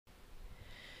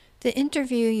The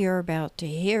interview you're about to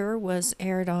hear was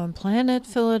aired on Planet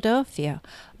Philadelphia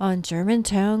on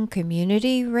Germantown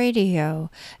Community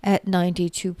Radio at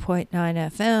 92.9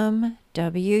 FM,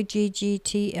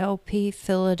 WGGTLP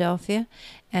Philadelphia,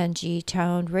 and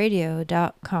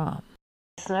gtownradio.com.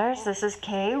 Listeners, this is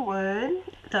Kay Wood,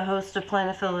 the host of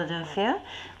Planet Philadelphia.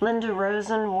 Linda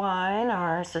Rosenwine,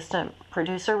 our assistant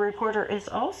producer reporter, is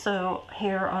also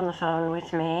here on the phone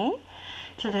with me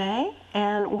today,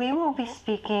 and we will be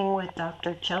speaking with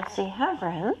Dr. Chelsea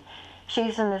Havrin.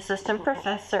 She's an assistant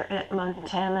professor at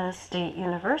Montana State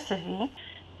University,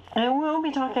 and we'll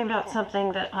be talking about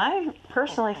something that I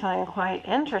personally find quite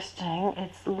interesting.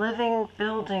 It's living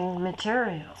building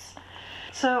materials.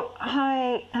 So,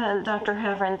 hi, Dr.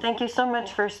 Havrin. Thank you so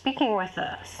much for speaking with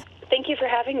us. Thank you for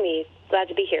having me. Glad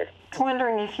to be here. I was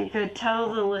wondering if you could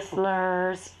tell the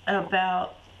listeners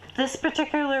about this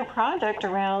particular project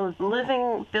around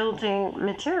living building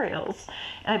materials.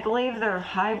 I believe they're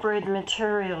hybrid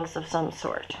materials of some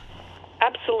sort.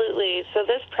 Absolutely. So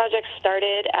this project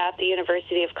started at the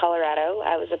University of Colorado.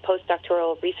 I was a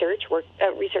postdoctoral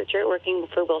researcher working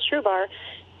for Will Schrubar,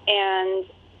 and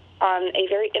on a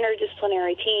very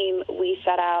interdisciplinary team, we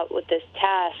set out with this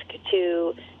task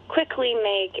to quickly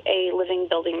make a living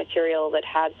building material that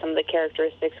had some of the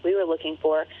characteristics we were looking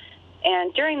for.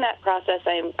 And during that process,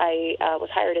 I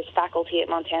was hired as faculty at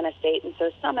Montana State, and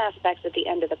so some aspects at the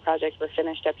end of the project were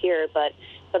finished up here, but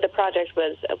the project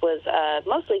was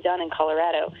mostly done in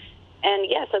Colorado. And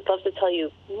yes, I'd love to tell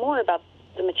you more about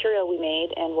the material we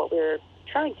made and what we're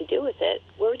trying to do with it.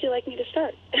 Where would you like me to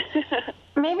start?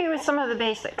 Maybe with some of the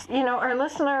basics. You know, our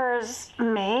listeners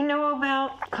may know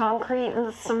about concrete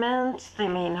and cement. They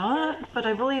may not, but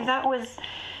I believe that was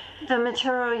the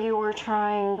material you were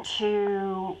trying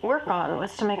to work on,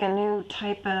 was to make a new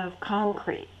type of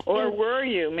concrete. Or were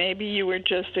you? Maybe you were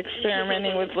just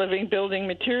experimenting with living building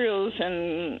materials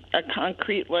and a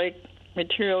concrete-like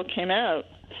material came out.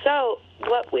 So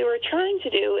what we were trying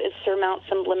to do is surmount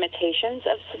some limitations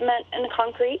of cement and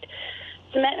concrete.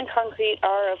 Cement and concrete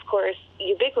are, of course,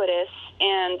 ubiquitous,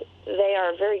 and they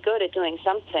are very good at doing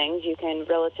some things. You can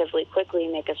relatively quickly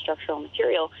make a structural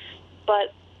material,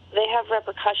 but they have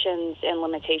repercussions and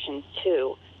limitations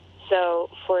too. So,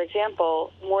 for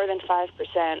example, more than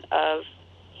 5% of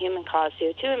human-caused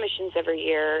CO2 emissions every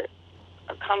year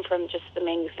come from just the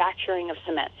manufacturing of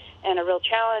cement. And a real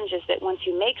challenge is that once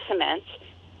you make cement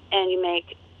and you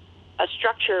make a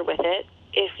structure with it,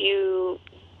 if you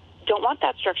don't want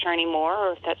that structure anymore,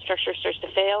 or if that structure starts to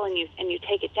fail and you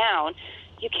take it down,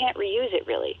 you can't reuse it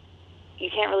really. You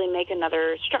can't really make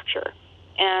another structure.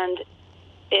 And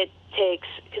it takes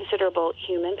considerable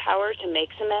human power to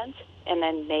make cement and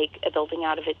then make a building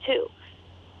out of it too.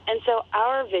 And so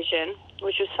our vision,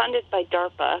 which was funded by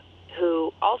DARPA,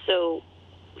 who also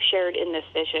shared in this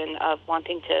vision of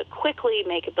wanting to quickly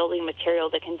make a building material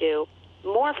that can do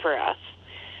more for us,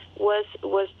 was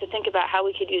to think about how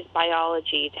we could use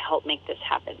biology to help make this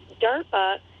happen.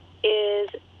 DARPA is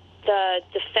the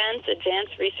Defense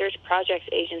Advanced Research Projects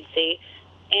Agency,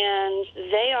 and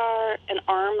they are an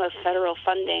arm of federal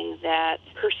funding that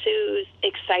pursues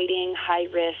exciting,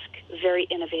 high-risk, very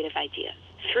innovative ideas.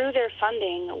 Through their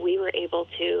funding, we were able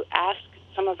to ask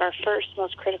some of our first,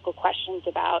 most critical questions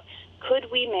about, could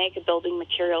we make a building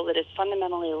material that is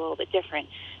fundamentally a little bit different?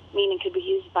 Meaning, could we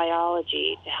use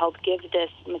biology to help give this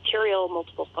material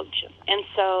multiple functions? And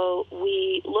so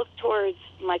we looked towards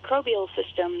microbial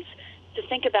systems to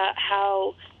think about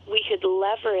how we could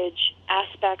leverage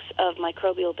aspects of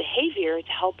microbial behavior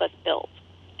to help us build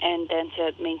and then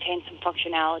to maintain some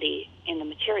functionality in the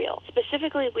material.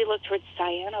 Specifically, we looked towards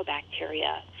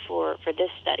cyanobacteria for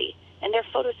this study, and they're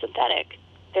photosynthetic.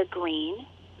 They're green,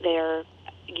 they're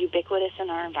ubiquitous in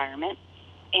our environment,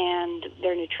 and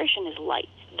their nutrition is light.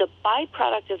 The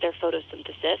byproduct of their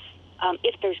photosynthesis,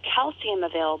 if there's calcium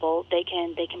available, they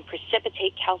can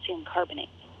precipitate calcium carbonate.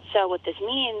 So what this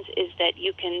means is that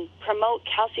you can promote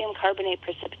calcium carbonate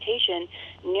precipitation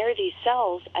near these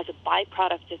cells as a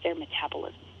byproduct of their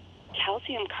metabolism.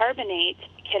 Calcium carbonate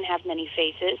can have many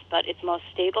faces, but its most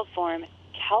stable form,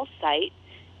 calcite,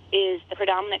 is the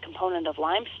predominant component of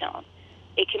limestone.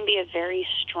 It can be a very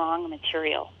strong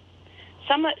material.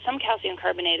 Some calcium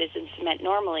carbonate is in cement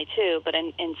normally too, but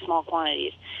in small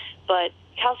quantities. But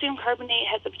calcium carbonate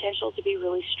has the potential to be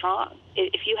really strong.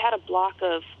 If you had a block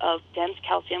of dense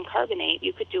calcium carbonate,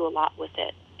 you could do a lot with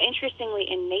it. Interestingly,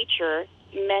 in nature,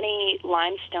 many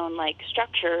limestone-like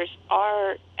structures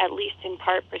are, at least in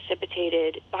part,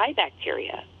 precipitated by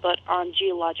bacteria, but on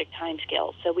geologic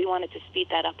timescales. So we wanted to speed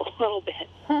that up a little bit.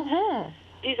 Mm-hmm.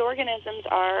 These organisms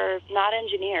are not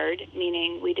engineered,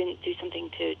 meaning we didn't do something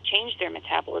to change their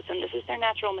metabolism. This is their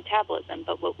natural metabolism.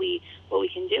 But what we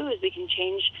can do is we can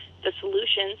change the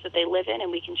solutions that they live in,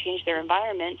 and we can change their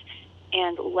environment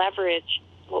and leverage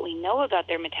what we know about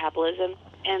their metabolism.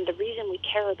 And the reason we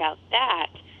care about that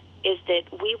is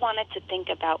that we wanted to think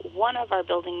about one of our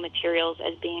building materials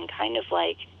as being kind of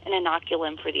like an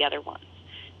inoculum for the other ones.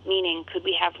 Meaning, could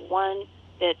we have one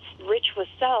that's rich with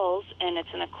cells and it's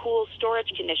in a cool storage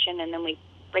condition, and then we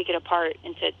break it apart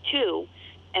into two,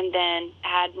 and then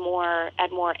add more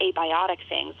abiotic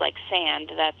things like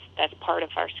sand, that's part of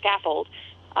our scaffold,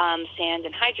 sand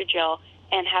and hydrogel,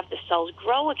 and have the cells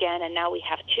grow again, and now we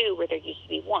have two where there used to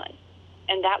be one.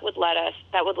 And that would let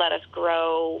us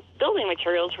grow building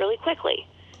materials really quickly.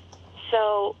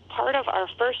 So part of our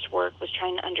first work was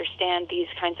trying to understand these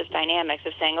kinds of dynamics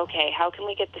of saying, okay, how can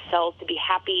we get the cells to be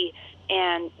happy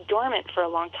and dormant for a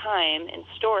long time in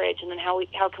storage, and then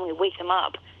how can we wake them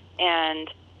up and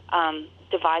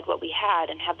divide what we had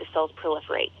and have the cells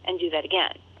proliferate and do that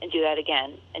again and do that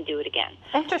again and do it again.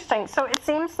 Interesting. So it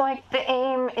seems like the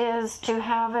aim is to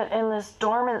have it in this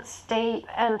dormant state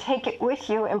and take it with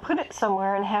you and put it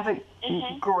somewhere and have it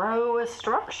grow a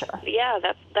structure. Yeah,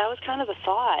 that was kind of the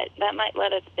thought. That might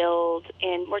let us build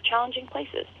in more challenging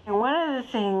places. And one of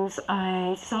the things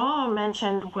I saw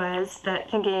mentioned was that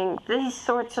thinking these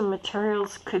sorts of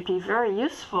materials could be very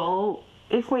useful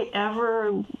if we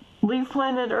ever leave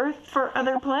planet Earth for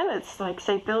other planets, like,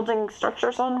 say, building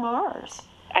structures on Mars.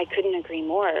 I couldn't agree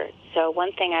more. So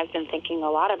one thing I've been thinking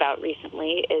a lot about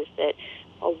recently is that,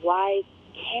 well, why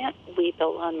can't we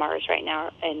build on Mars right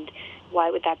now, and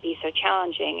why would that be so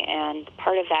challenging? And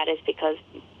part of that is because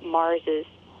Mars is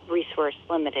resource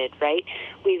limited, right?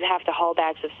 We have to haul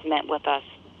bags of cement with us,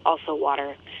 also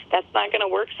water. That's not going to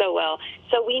work so well.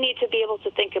 So we need to be able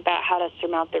to think about how to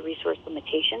surmount the resource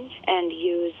limitations and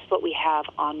use what we have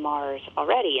on Mars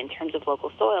already in terms of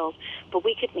local soils, but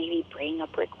we could maybe bring a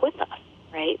brick with us,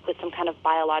 right, with some kind of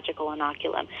biological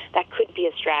inoculum. That could be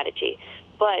a strategy.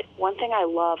 But one thing I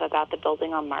love about the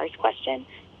building on Mars question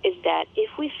is that if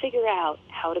we figure out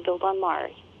how to build on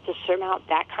Mars to surmount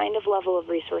that kind of level of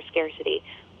resource scarcity,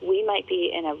 we might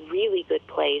be in a really good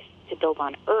place to build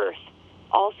on Earth,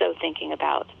 also thinking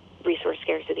about resource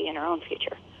scarcity in our own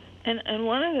future. And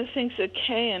one of the things that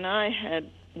Kay and I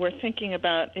were thinking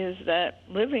about is that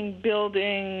living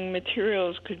building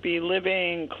materials could be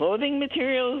living clothing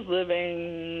materials,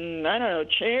 living, I don't know,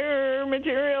 chair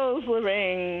materials,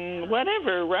 living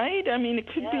whatever, right? I mean, it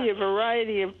could be a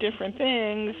variety of different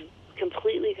things.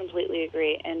 Completely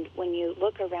agree. And when you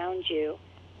look around you,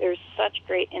 there's such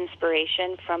great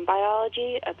inspiration from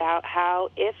biology about how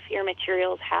if your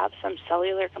materials have some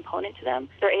cellular component to them,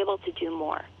 they're able to do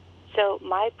more. So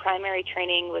my primary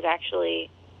training was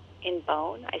actually in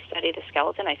bone. I studied the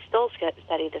skeleton. I still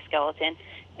study the skeleton.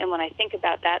 And when I think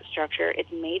about that structure,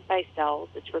 it's made by cells.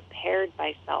 It's repaired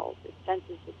by cells. It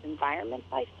senses its environment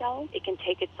by cells. It can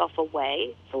take itself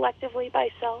away selectively by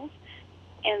cells.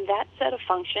 And that set of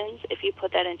functions, if you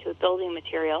put that into a building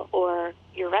material, or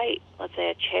you're right, let's say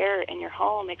a chair in your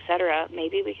home, etc.,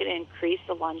 maybe we could increase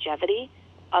the longevity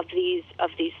of these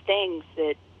things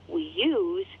that we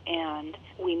use and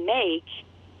we make,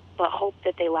 but hope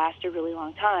that they last a really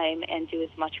long time and do as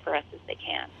much for us as they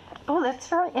can. Oh, that's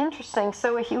very interesting.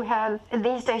 So if you had,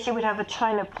 these days you would have a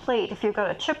china plate. If you've got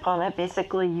a chip on it,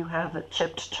 basically you have a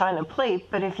chipped china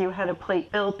plate. But if you had a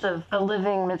plate built of a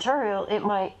living material, it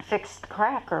might fix the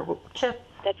crack or chip.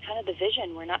 That's kind of the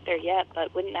vision. We're not there yet,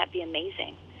 but wouldn't that be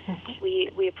amazing?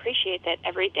 We appreciate that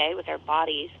every day with our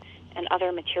bodies and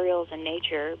other materials in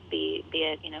nature, be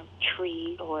it,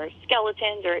 tree or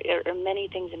skeletons or many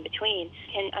things in between,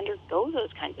 can undergo those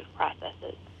kinds of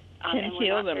processes. Can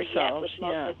heal themselves,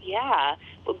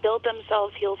 will build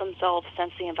themselves, heal themselves,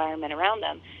 sense the environment around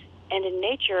them. And in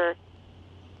nature,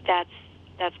 that's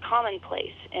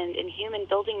commonplace. And in human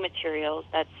building materials,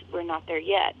 we're not there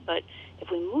yet. But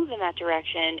if we move in that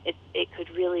direction, it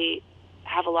could really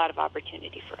have a lot of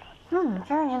opportunity for us.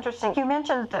 Very interesting. You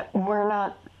mentioned that we're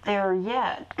not there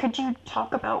yet. Could you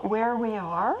talk about where we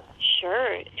are?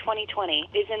 Sure. 2020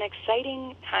 is an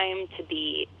exciting time to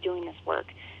be doing this work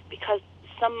because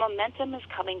some momentum is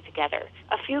coming together.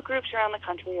 A few groups around the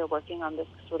country are working on this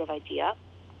sort of idea.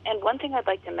 And one thing I'd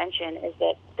like to mention is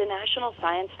that the National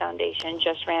Science Foundation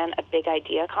just ran a big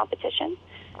idea competition.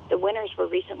 The winners were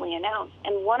recently announced.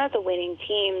 And one of the winning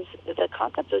teams, the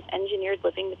concept was engineered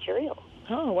living materials.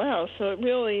 Oh, wow. So it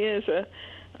really is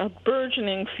a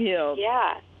burgeoning field.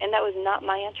 Yeah, and that was not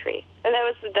my entry. And that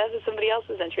was somebody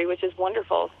else's entry, which is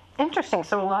wonderful. Interesting.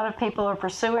 So a lot of people are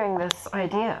pursuing this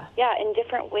idea. Yeah, in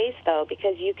different ways, though,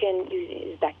 because you can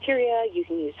use bacteria, you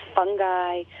can use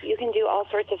fungi, you can do all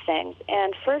sorts of things.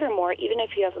 And furthermore, even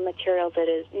if you have a material that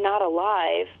is not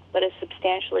alive, but is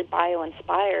substantially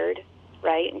bio-inspired,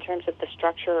 right, in terms of the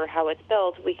structure or how it's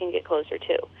built, we can get closer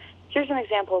to. Here's an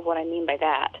example of what I mean by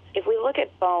that. If we look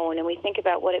at bone and we think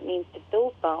about what it means to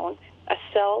build bone, a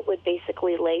cell would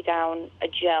basically lay down a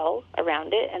gel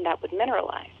around it, and that would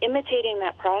mineralize. Imitating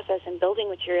that process in building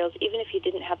materials, even if you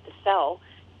didn't have the cell,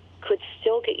 could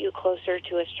still get you closer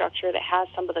to a structure that has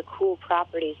some of the cool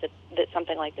properties that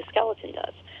something like the skeleton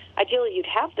does. Ideally, you'd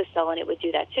have the cell, and it would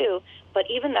do that too, but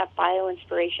even that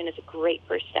bio-inspiration is a great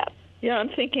first step. Yeah, I'm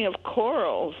thinking of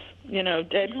corals.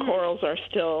 Dead corals are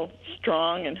still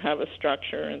strong and have a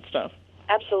structure and stuff.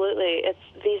 Absolutely.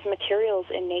 It's these materials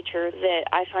in nature that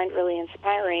I find really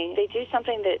inspiring. They do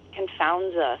something that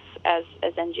confounds us as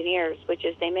engineers, which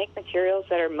is they make materials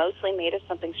that are mostly made of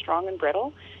something strong and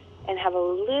brittle and have a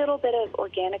little bit of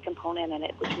organic component in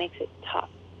it, which makes it tough.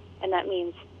 And that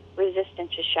means resistant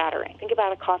to shattering. Think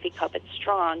about a coffee cup. It's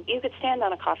strong. You could stand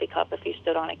on a coffee cup if you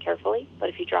stood on it carefully, but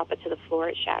if you drop it to the floor,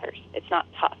 it shatters. It's not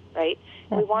tough, right?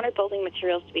 We want our building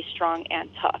materials to be strong and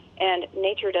tough, and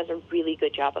nature does a really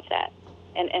good job of that.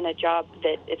 And a job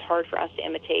that it's hard for us to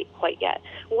imitate quite yet.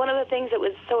 One of the things that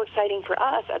was so exciting for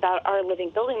us about our living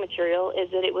building material is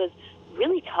that it was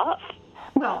really tough.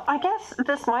 Well, I guess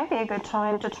this might be a good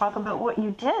time to talk about what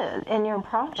you did in your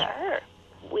project. Sure.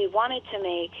 We wanted to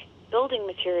make building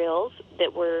materials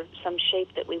that were some shape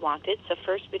that we wanted. So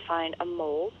first we'd find a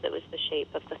mold that was the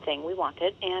shape of the thing we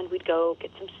wanted, and we'd go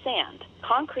get some sand.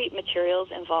 Concrete materials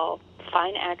involve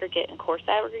fine aggregate and coarse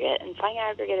aggregate, and fine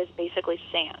aggregate is basically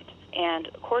sand. And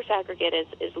coarse aggregate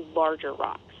is larger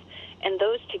rocks. And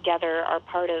those together are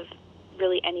part of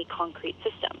really any concrete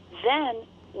system. Then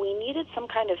we needed some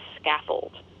kind of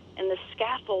scaffold. And the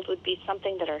scaffold would be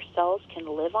something that our cells can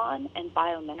live on and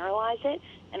biomineralize it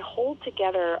and hold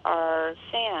together our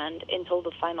sand until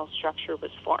the final structure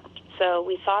was formed. So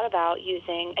we thought about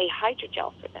using a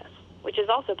hydrogel for this, which is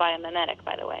also biomimetic,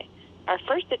 by the way. Our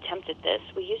first attempt at this,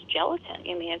 we used gelatin.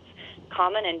 It's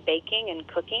common in baking and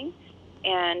cooking.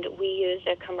 And we used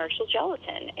a commercial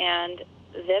gelatin, and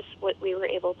this what we were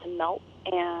able to melt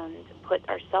and put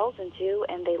our cells into,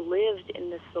 and they lived in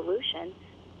the solution,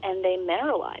 and they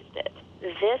mineralized it.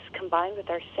 This, combined with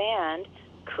our sand,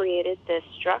 created this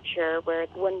structure where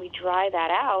when we dry that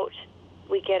out,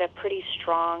 we get a pretty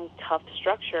strong, tough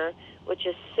structure, which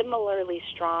is similarly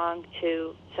strong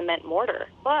to cement mortar.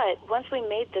 But once we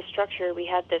made this structure, we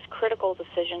had this critical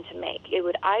decision to make. It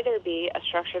would either be a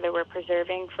structure that we're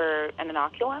preserving for an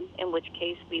inoculum, in which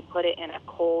case we put it in a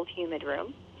cold, humid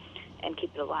room and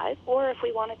keep it alive, or if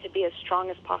we want it to be as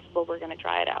strong as possible, we're going to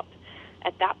dry it out.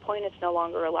 At that point, it's no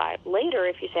longer alive. Later,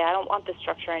 if you say, I don't want this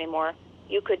structure anymore,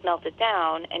 you could melt it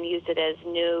down and use it as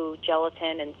new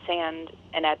gelatin and sand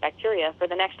and add bacteria for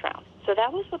the next round. So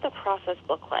that was what the process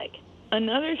looked like.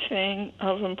 Another thing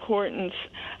of importance,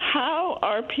 how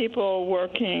are people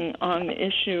working on the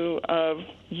issue of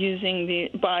using the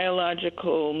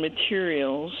biological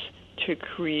materials to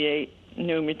create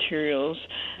new materials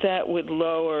that would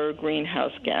lower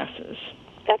greenhouse gases?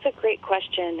 That's a great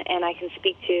question, and I can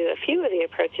speak to a few of the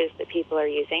approaches that people are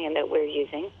using and that we're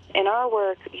using. In our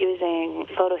work, using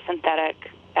photosynthetic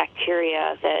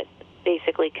bacteria that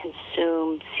basically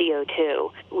consume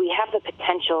CO2, we have the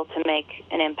potential to make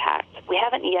an impact. We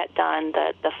haven't yet done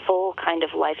the full kind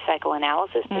of life cycle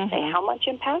analysis to say how much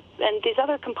impact. And these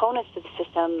other components to the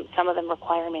system, some of them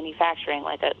require manufacturing,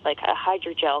 like a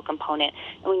hydrogel component,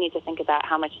 and we need to think about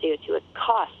how much CO2 it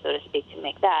costs, so to speak, to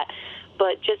make that.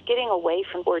 But just getting away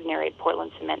from ordinary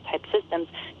Portland cement type systems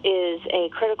is a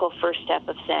critical first step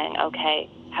of saying, okay,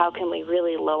 how can we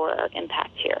really lower our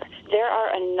impact here? There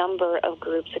are a number of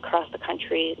groups across the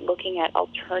country looking at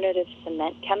alternative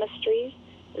cement chemistries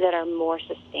that are more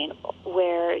sustainable,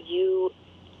 where you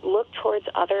look towards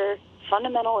other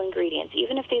fundamental ingredients,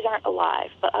 even if these aren't alive,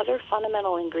 but other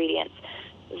fundamental ingredients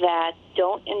that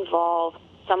don't involve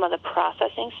some of the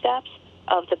processing steps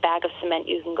of the bag of cement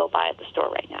you can go buy at the store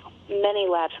right now. Many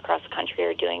labs across the country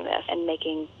are doing this and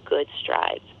making good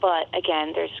strides. But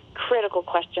again, there's critical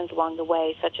questions along the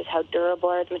way, such as how durable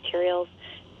are the materials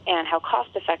and how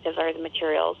cost-effective are the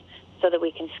materials so that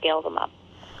we can scale them up.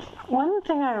 One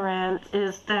thing I read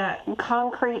is that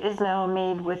concrete is now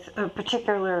made with a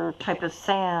particular type of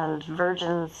sand,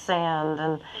 virgin sand,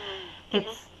 and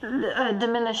it's a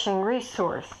diminishing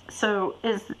resource. So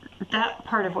is that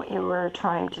part of what you were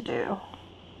trying to do?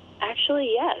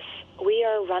 Actually, yes. We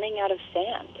are running out of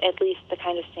sand, at least the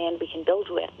kind of sand we can build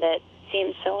with that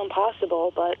seem so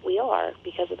impossible, but we are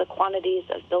because of the quantities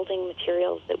of building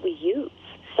materials that we use.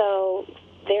 So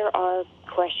there are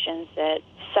questions that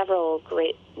several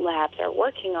great labs are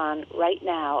working on right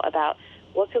now about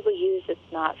what could we use that's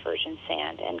not virgin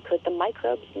sand, and could the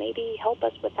microbes maybe help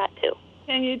us with that too?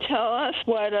 Can you tell us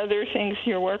what other things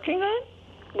you're working on?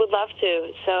 Would love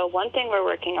to. So one thing we're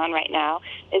working on right now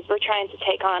is we're trying to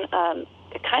take on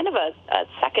kind of a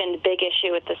second big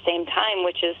issue at the same time,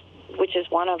 which is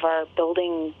one of our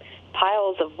building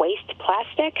piles of waste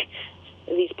plastic.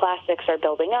 These plastics are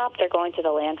building up. They're going to the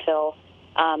landfill.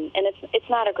 And it's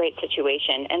not a great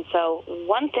situation. And so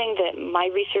one thing that my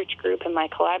research group and my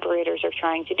collaborators are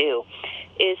trying to do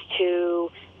is to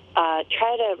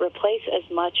try to replace as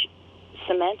much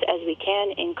cement as we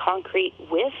can in concrete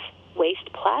with waste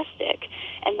plastic.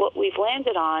 And what we've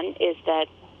landed on is that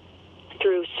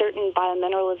through certain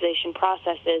biomineralization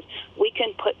processes, we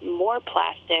can put more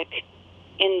plastic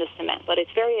in the cement. But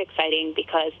it's very exciting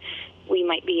because we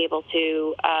might be able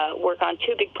to work on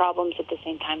two big problems at the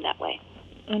same time that way.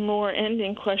 A more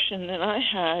ending question that I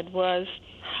had was,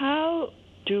 how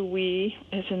do we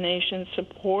as a nation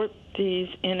support these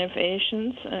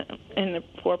innovations in the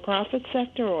for-profit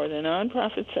sector or the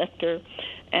nonprofit sector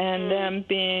and them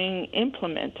being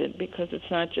implemented? Because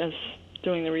it's not just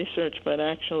doing the research, but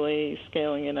actually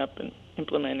scaling it up and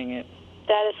implementing it.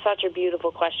 That is such a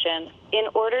beautiful question. In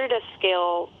order to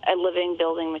scale a living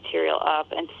building material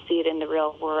up and to see it in the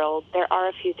real world, there are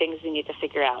a few things we need to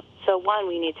figure out. So one,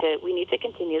 we need to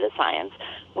continue the science.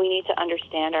 We need to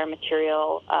understand our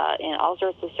material in all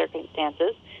sorts of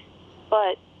circumstances,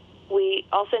 but we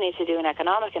also need to do an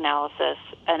economic analysis,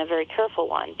 and a very careful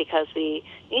one, because we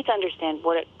need to understand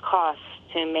what it costs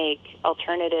to make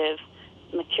alternative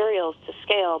materials to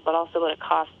scale, but also what it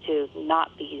costs to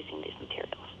not be using these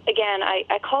materials. Again,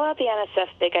 I call out the NSF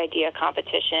Big Idea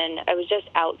competition. I was just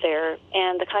out there,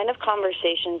 and the kind of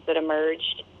conversations that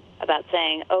emerged about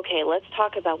saying, okay, let's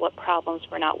talk about what problems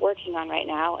we're not working on right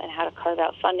now and how to carve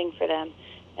out funding for them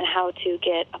and how to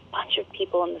get a bunch of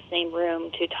people in the same room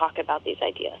to talk about these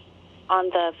ideas. On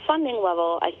the funding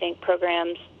level, I think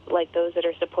programs like those that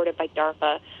are supported by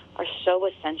DARPA are so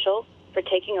essential for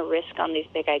taking a risk on these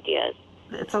big ideas.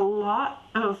 It's a lot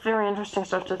of very interesting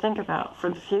stuff to think about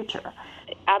for the future.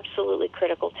 Absolutely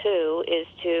critical, too, is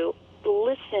to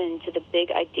listen to the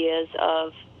big ideas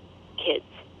of kids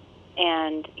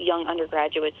and young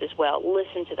undergraduates as well.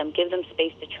 Listen to them. Give them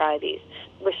space to try these.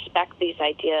 Respect these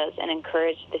ideas and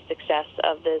encourage the success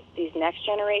of these next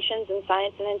generations in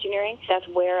science and engineering. That's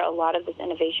where a lot of this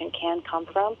innovation can come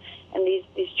from. And these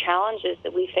challenges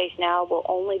that we face now will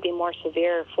only be more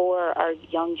severe for our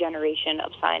young generation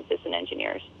of scientists and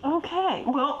engineers. Okay,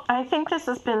 well, I think this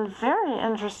has been very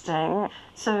interesting.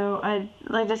 So I'd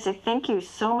like to say thank you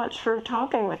so much for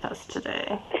talking with us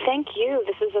today. Thank you.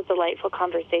 This is a delightful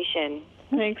conversation.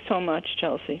 Thanks so much,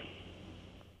 Chelsea.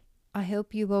 I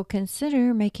hope you will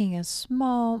consider making a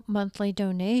small monthly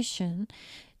donation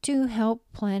to help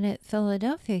Planet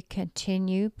Philadelphia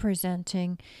continue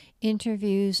presenting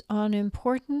interviews on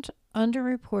important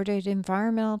underreported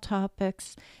environmental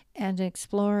topics and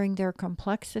exploring their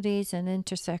complexities and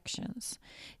intersections.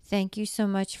 Thank you so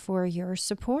much for your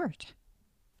support.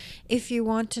 If you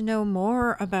want to know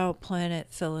more about Planet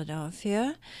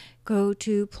Philadelphia, go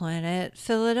to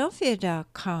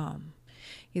planetphiladelphia.com.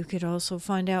 You could also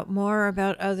find out more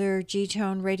about other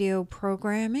G-Town Radio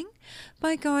programming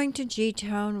by going to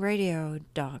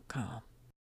gtownradio.com.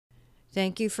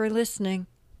 Thank you for listening.